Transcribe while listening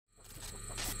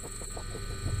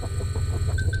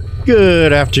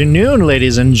Good afternoon,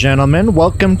 ladies and gentlemen.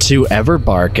 Welcome to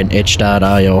EVERBARK, an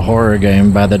itch.io horror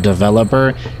game by the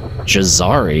developer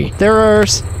Jazari. There are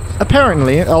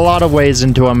apparently a lot of ways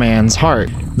into a man's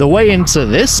heart. The way into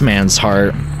this man's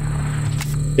heart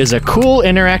is a cool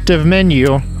interactive menu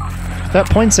that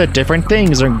points at different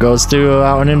things and goes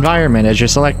throughout an environment as you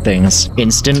select things.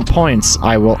 Instant points.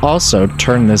 I will also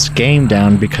turn this game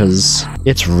down because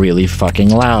it's really fucking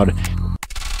loud.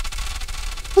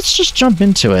 Let's just jump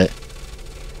into it.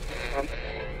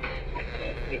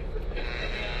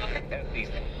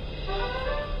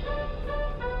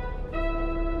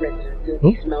 Residents in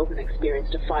East Melbourne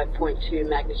experienced a 5.2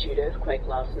 magnitude earthquake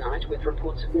last night, with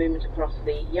reports of movement across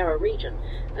the Yarra region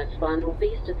and as far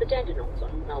northeast as the Dandenongs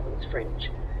on Melbourne's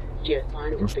fringe.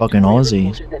 We're fucking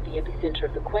Aussie. Reported that the epicentre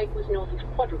of the quake was north of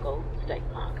Quadrigal State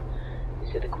Park.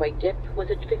 They said the quake depth was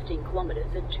at 15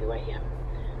 kilometres at 2 a.m.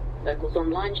 Locals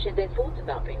online shared their thoughts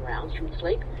about being roused from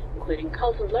sleep, including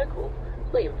Carlton local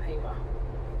Liam Peaver.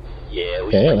 Yeah,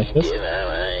 we like this.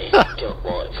 Got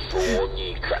like 4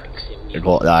 new cracks in me. I've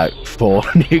got like 4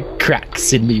 new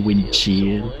cracks in me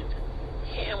windshield.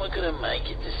 How am I gonna make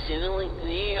it to Centrelink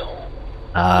now?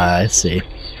 I see.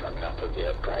 Struck up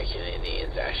about breaking in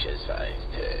Ian's Ashes phase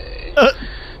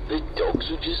 2. The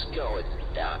dogs were just going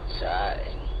nuts, eh?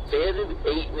 They'd have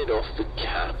eaten it off the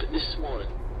carpet this morning.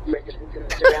 Residents in the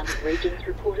surrounding regions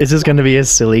reported... Is this going to be a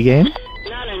silly game?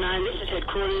 909, this is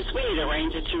headquarters. We need a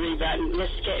ranger to reroute and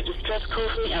investigate a distress call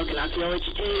from the Elgin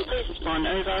Archaeology team. Please respond,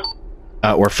 over.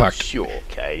 We're fucked. Sure,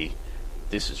 Katie.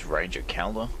 This is Ranger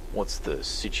Calder. What's the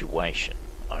situation?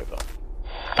 Over.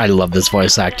 I love this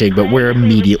voice acting, but we're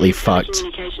immediately fucked.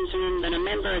 Communications room that a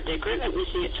member of their group went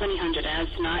missing at 2000 hours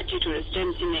tonight due to a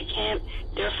disturbance in their camp.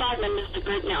 There are 5 members of the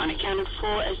group now unaccounted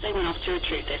for as they went off to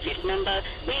retrieve their 5th member.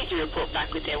 We need to report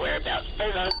back with their whereabouts.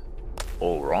 Over.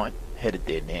 Alright, headed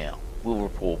there now. We'll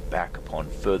report back upon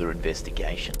further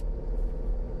investigation.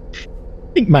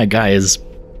 I think my guy's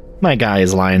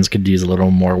lines could use a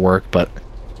little more work, but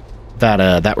that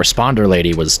responder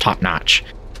lady was top notch.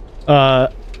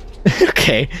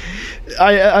 Okay,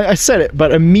 I said it,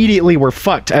 but immediately we're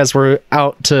fucked as we're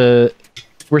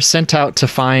sent out to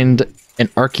find an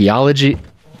archaeology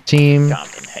team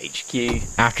Garmin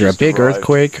HQ. after a big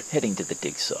earthquake. Heading to the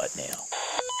dig site now.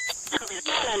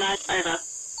 Over.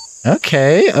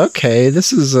 Okay,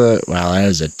 this is wow, that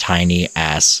is a tiny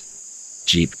ass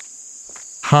Jeep.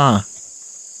 Huh. I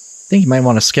think you might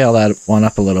want to scale that one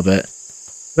up a little bit.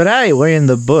 But hey, we're in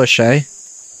the bush, eh?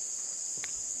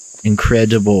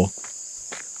 Incredible.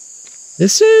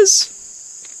 This is...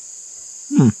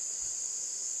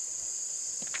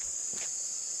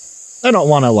 I don't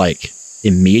want to, like,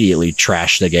 immediately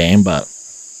trash the game, but...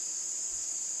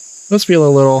 let's feel a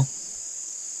little...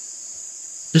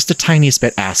 just a tiniest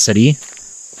bit acidy.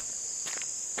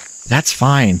 That's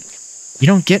fine. You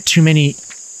don't get too many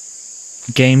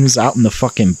games out in the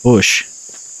fucking bush.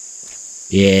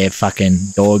 Yeah,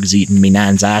 fucking dogs eating me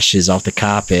nan's ashes off the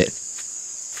carpet.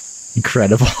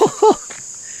 Incredible.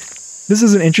 This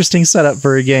is an interesting setup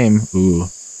for a game. Ooh.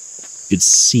 Good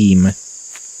seam.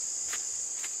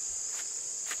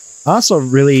 I also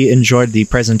really enjoyed the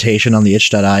presentation on the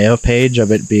itch.io page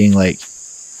of it being like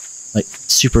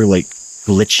super like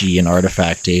glitchy and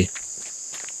artifacty.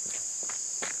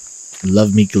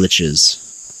 Love me glitches.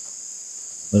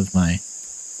 Love my...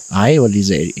 Aye, what are these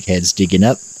heads digging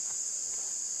up?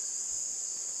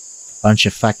 Bunch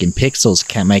of fucking pixels,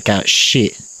 can't make out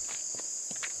shit.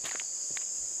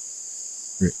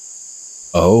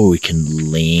 Oh, we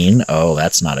can lean. Oh,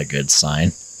 that's not a good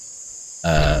sign.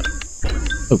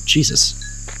 Oh, Jesus.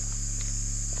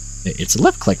 It's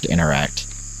left click to interact.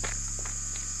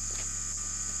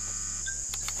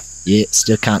 Yeah,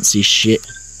 still can't see shit.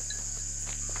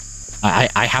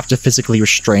 I have to physically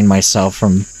restrain myself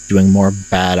from doing more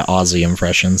bad Aussie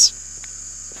impressions.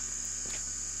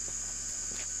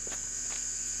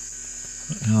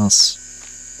 What else?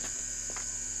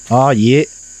 Oh, yeah.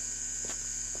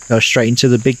 Go straight into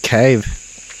the big cave.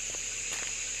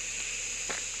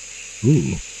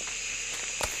 Ooh.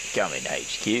 Garmin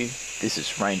HQ. This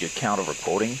is Ranger Calder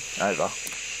reporting. Over.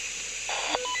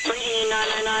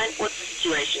 909, what's the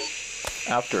situation?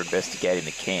 After investigating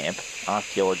the camp,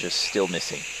 archaeologists still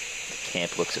missing. The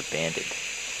camp looks abandoned.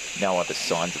 No other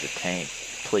signs of the team.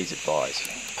 Please advise.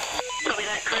 Copy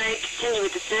that, Craig. Continue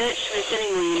with the search. We're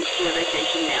sending Williams to your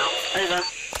location now. Over.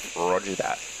 Roger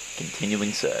that.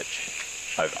 Continuing search.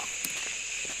 Over.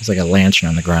 There's like a lantern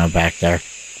on the ground back there.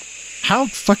 How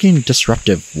fucking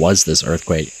disruptive was this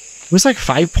earthquake? It was like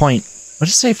 5 point... what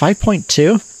did it say?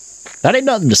 5.2? That ain't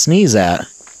nothing to sneeze at.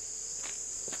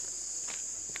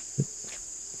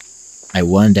 I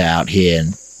wander out here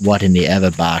and What in the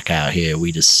Everbark out here?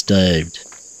 We disturbed.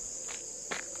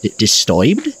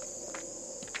 Disturbed?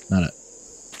 Not a...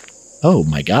 Oh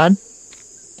my god.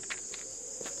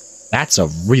 That's a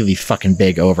really fucking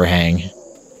big overhang.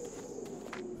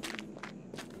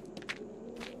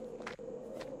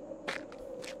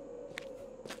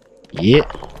 Yeah.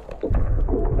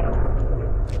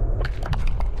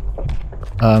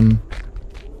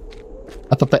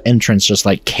 I thought the entrance just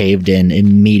like caved in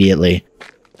immediately.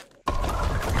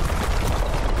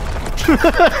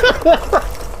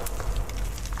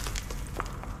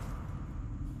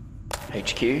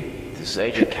 HQ, this is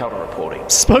Agent Calder reporting.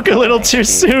 Spoke a little too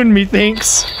soon,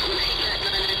 methinks.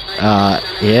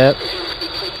 Yep.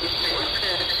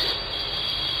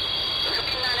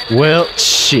 Well,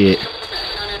 shit.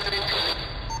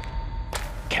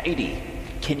 Katie,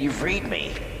 can you read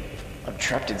me? I'm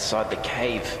trapped inside the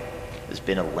cave. There's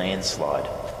been a landslide.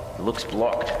 It looks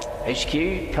blocked.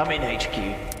 HQ, come in,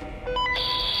 HQ.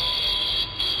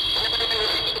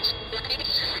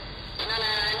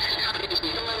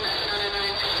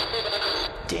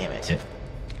 Damn it.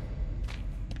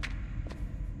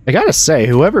 I gotta say,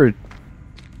 whoever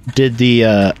did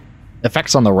the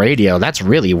effects on the radio, that's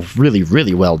really, really,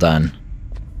 really well done.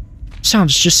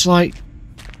 Sounds just like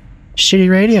shitty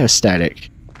radio static.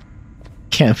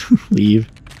 Can't believe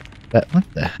that. What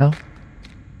the hell?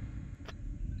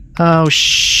 Oh,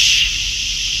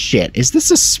 shit. Is this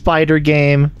a spider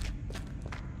game?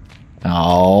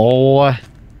 Oh.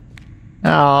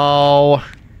 Oh.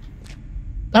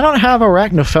 I don't have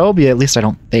arachnophobia, at least I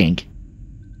don't think.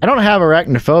 I don't have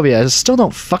arachnophobia, I still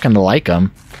don't fucking like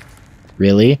them.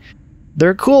 Really?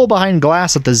 They're cool behind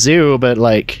glass at the zoo, but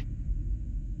like...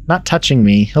 not touching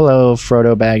me. Hello,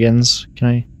 Frodo Baggins. Can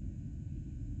I...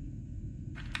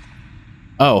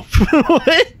 Oh.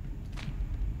 What?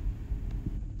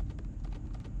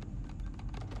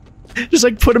 Just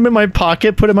like put him in my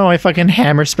pocket, put him in my fucking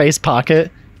hammer space pocket.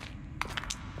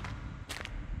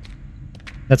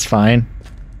 That's fine.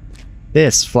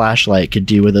 This flashlight could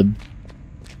do with a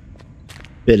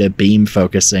bit of beam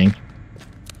focusing.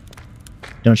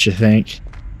 Don't you think?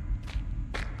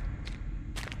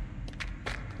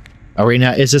 Are we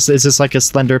not? Is this like a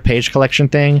Slender Page collection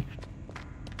thing?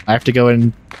 I have to go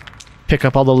and pick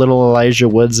up all the little Elijah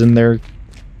Woods in their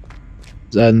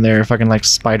fucking like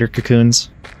spider cocoons.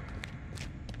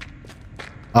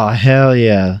 Oh hell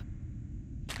yeah!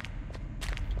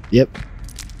 Yep.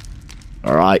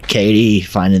 All right, Katie,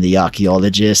 finding the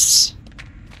archaeologists.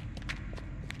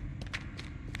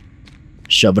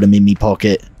 Shoving them in me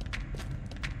pocket.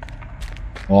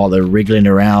 Oh, they're wriggling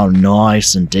around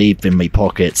nice and deep in me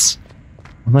pockets.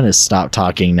 I'm gonna stop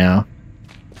talking now.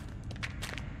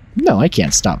 No, I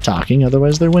can't stop talking,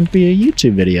 otherwise there wouldn't be a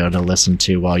YouTube video to listen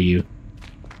to while you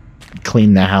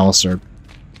clean the house or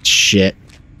shit.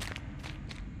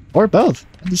 Or both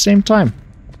at the same time.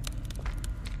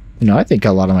 You know, I think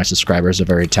a lot of my subscribers are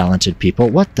very talented people.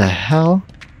 What the hell?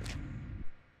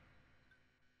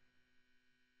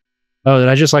 Oh, did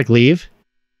I just like leave?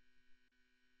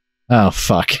 Oh,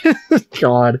 fuck.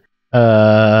 God.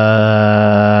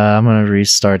 I'm gonna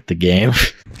restart the game.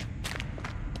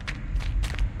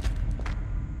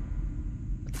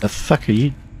 What the fuck are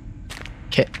you?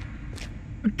 Okay.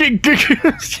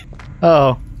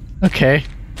 Oh, okay.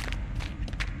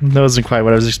 That wasn't quite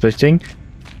what I was expecting.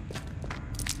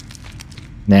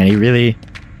 Man, he really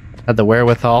had the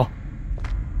wherewithal.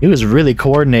 He was really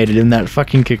coordinated in that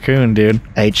fucking cocoon, dude.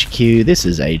 HQ, this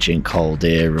is Agent Cold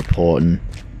Air reporting.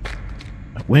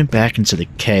 I went back into the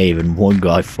cave and one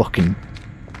guy fucking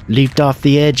leaped off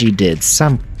the edge, he did.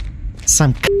 Some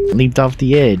leaped off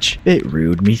the edge. Bit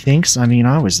rude, methinks. I mean,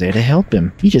 I was there to help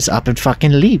him. He just up and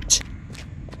fucking leaped.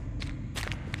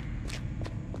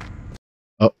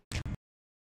 Oh.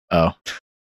 Oh.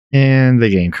 And the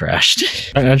game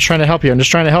crashed. I'm just trying to help you. I'm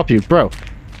just trying to help you. Bro,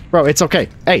 it's okay.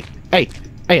 Hey,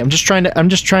 I'm just trying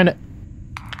to...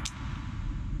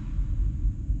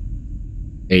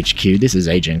 HQ, this is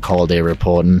Agent Cold Air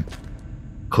reporting.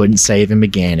 Couldn't save him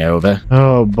again, over.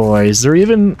 Oh boy, is there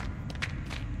even...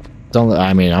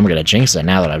 I mean, I'm gonna jinx it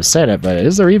now that I've said it, but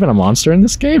is there even a monster in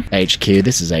this game? HQ,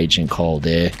 this is Agent Cold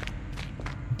Air.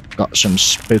 Got some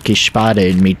spooky spider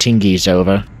in me tingies,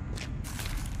 over.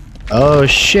 Oh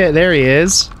shit, there he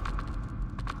is.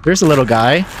 There's a little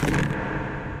guy.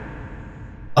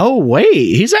 Oh wait,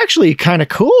 he's actually kind of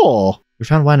cool. We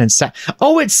found one in sap.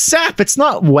 Oh, it's sap, it's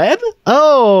not web?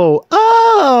 Oh,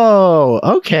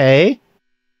 okay.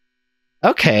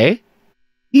 Okay.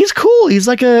 He's cool. He's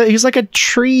like a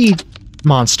tree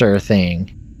monster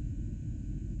thing.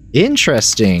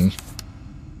 Interesting.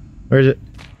 Where is it?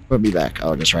 Put me back.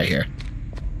 Oh, just right here.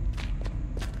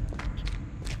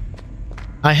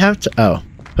 I have to... Oh.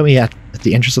 Put me at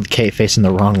the entrance of the cave facing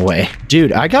the wrong way.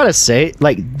 Dude, I gotta say,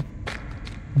 like...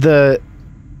 There's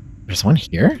one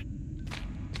here?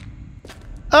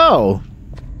 Oh!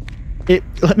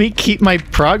 Let me keep my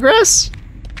progress?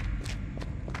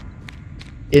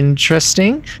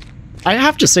 Interesting. I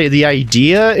have to say, the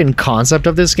idea and concept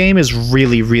of this game is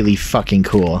really, really fucking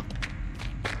cool.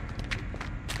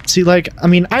 See, like, I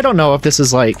mean, I don't know if this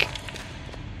is like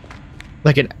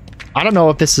I don't know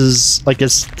if this is like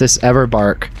this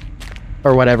EVERBARK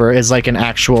or whatever is like an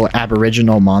actual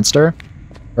aboriginal monster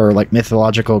or like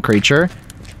mythological creature,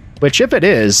 which if it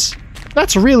is,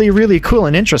 that's really, really cool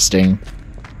and interesting.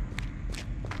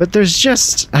 But there's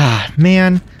just,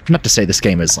 man, not to say this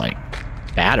game is like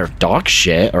bad or dog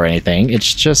shit or anything.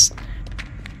 It's just,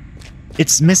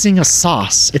 it's missing a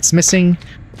sauce. It's missing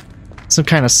some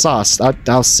kind of sauce.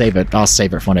 I'll save it. I'll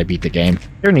save it for when I beat the game.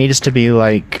 There needs to be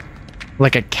like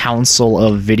a council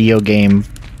of video game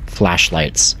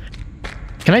flashlights.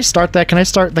 Can I start that? Can I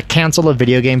start the council of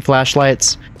video game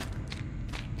flashlights?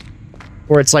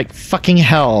 Where it's like, fucking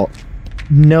hell,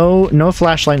 no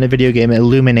flashlight in a video game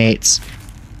illuminates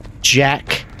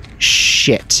jack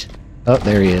shit. Oh,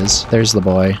 there he is. There's the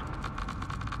boy.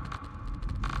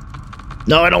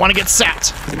 No, I don't want to get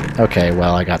sapped! Okay,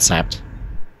 well, I got sapped.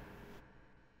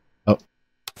 Oh.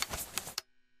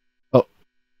 Oh.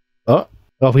 Oh.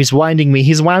 Oh, he's winding me.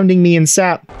 He's wounding me in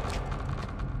sap.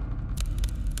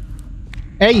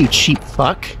 Hey, you cheap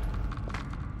fuck.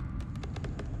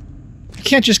 You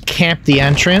can't just camp the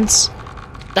entrance.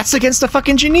 That's against the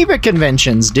fucking Geneva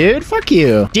Conventions, dude. Fuck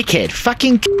you. Dickhead.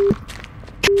 Fucking...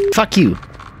 Fuck you.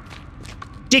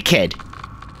 Dickhead.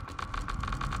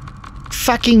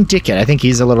 Fucking dickhead. I think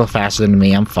he's a little faster than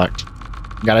me. I'm fucked.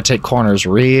 Gotta take corners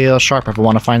real sharp if I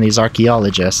want to find these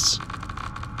archaeologists.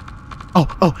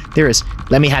 Oh, there is.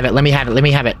 Let me have it. Let me have it. Let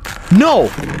me have it. No!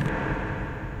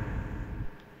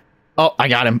 Oh, I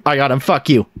got him. I got him. Fuck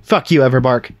you. Fuck you,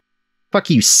 EVERBARK. Fuck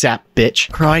you, sap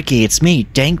bitch. Crikey, it's me,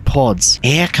 Dank Pods.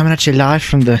 Here, coming at you live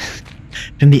from the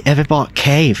EVERBARK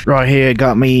cave. Right here,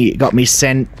 got me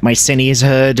sent my Cinny's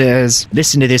herders.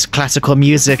 Listen to this classical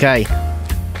music, eh?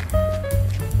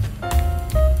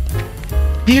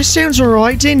 It sounds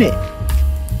alright, didn't it?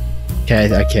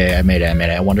 Okay, I made it.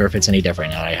 I wonder if it's any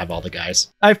different now that I have all the guys.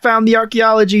 I found the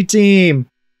archaeology team!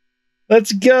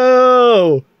 Let's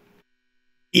go!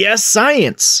 Yes,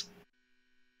 science!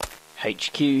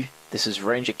 HQ, this is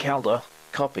Ranger Calder.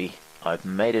 Copy. I've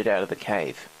made it out of the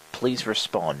cave. Please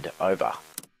respond. Over.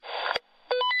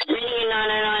 Reading in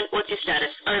 909, what's your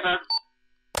status? Over.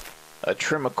 A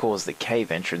tremor caused the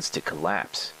cave entrance to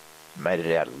collapse. Made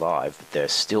it out alive, but there are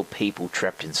still people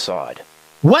trapped inside.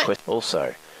 What?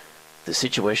 Also, the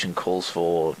situation calls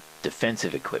for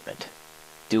defensive equipment.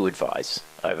 Do advise.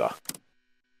 Over.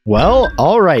 Well,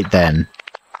 alright then.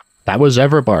 That was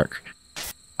EVERBARK.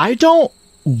 I don't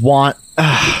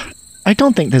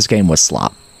think this game was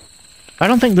slop. I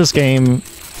don't think this game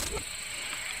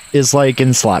is like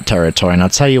in slop territory, and I'll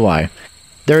tell you why.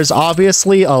 There's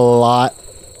obviously a lot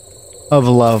of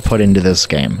love put into this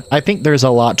game. I think there's a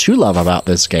lot to love about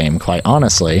this game, quite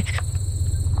honestly.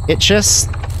 It just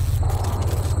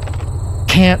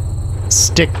can't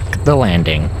stick the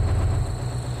landing.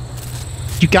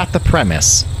 You got the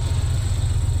premise.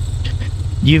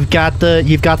 You've got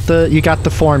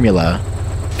the formula.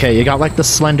 Okay, you got like the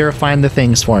Slender Find the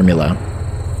Things formula.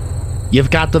 You've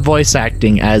got the voice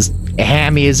acting as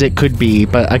hammy as it could be,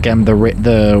 but again,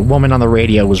 the woman on the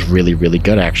radio was really, really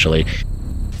good actually.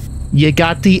 You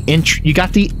got the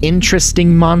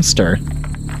interesting monster,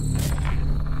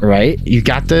 right? You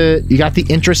got the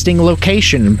interesting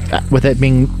location with it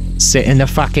being set in the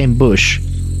fucking bush.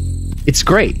 It's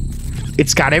great.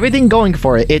 It's got everything going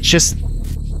for it. It just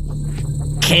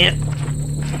can't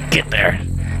get there.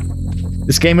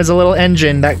 This game is a little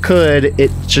engine that could.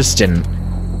 It just didn't,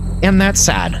 and that's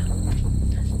sad.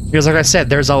 Because like I said,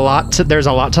 there's a lot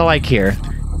to like here.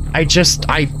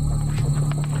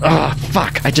 Oh,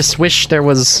 fuck. I just wish there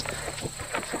was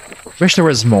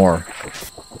more.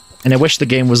 And I wish the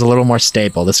game was a little more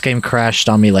stable. This game crashed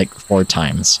on me like 4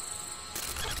 times.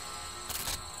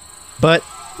 But,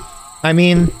 I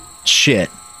mean, shit.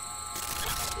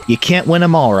 You can't win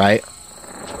them all, right?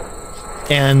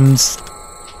 And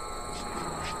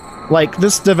like,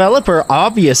 this developer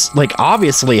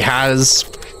obviously has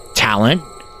talent.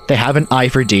 They have an eye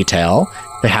for detail.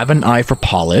 They have an eye for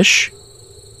polish.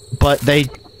 But they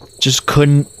just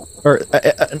couldn't, or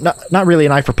not really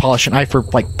an eye for polish, an eye for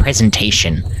like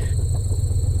presentation,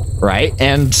 right?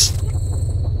 And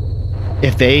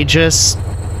if they just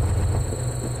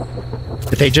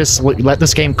let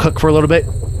this game cook for a little bit,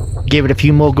 give it a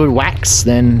few more good whacks,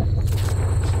 then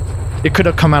It could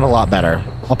have come out a lot better.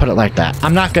 I'll put it like that.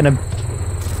 I'm not gonna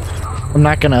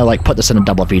like put this in a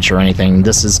double feature or anything.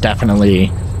 This is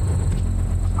definitely,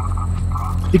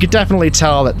 you could definitely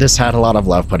tell that this had a lot of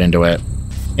love put into it.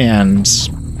 And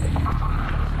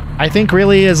I think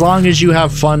really as long as you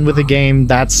have fun with the game,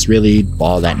 that's really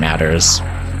all that matters.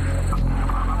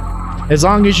 As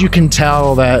long as you can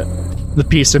tell that the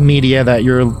piece of media that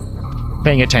you're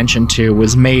paying attention to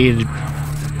was made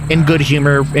in good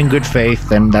humor, in good faith,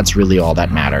 then that's really all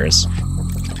that matters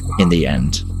in the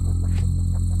end.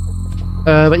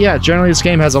 But yeah, generally this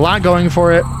game has a lot going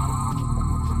for it.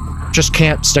 Just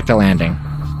can't stick the landing.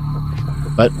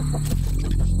 But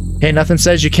hey, nothing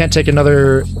says you can't take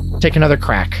another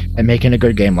crack at making a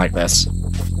good game like this.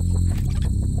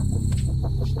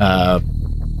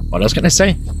 What I was gonna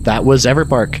say? That was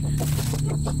EVERBARK.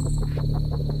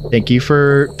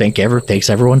 Thanks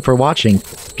everyone for watching.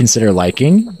 Consider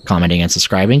liking, commenting, and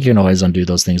subscribing. You can always undo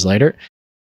those things later.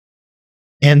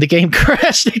 And the game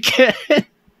crashed again.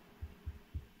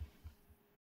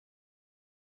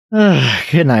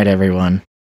 Good night, everyone.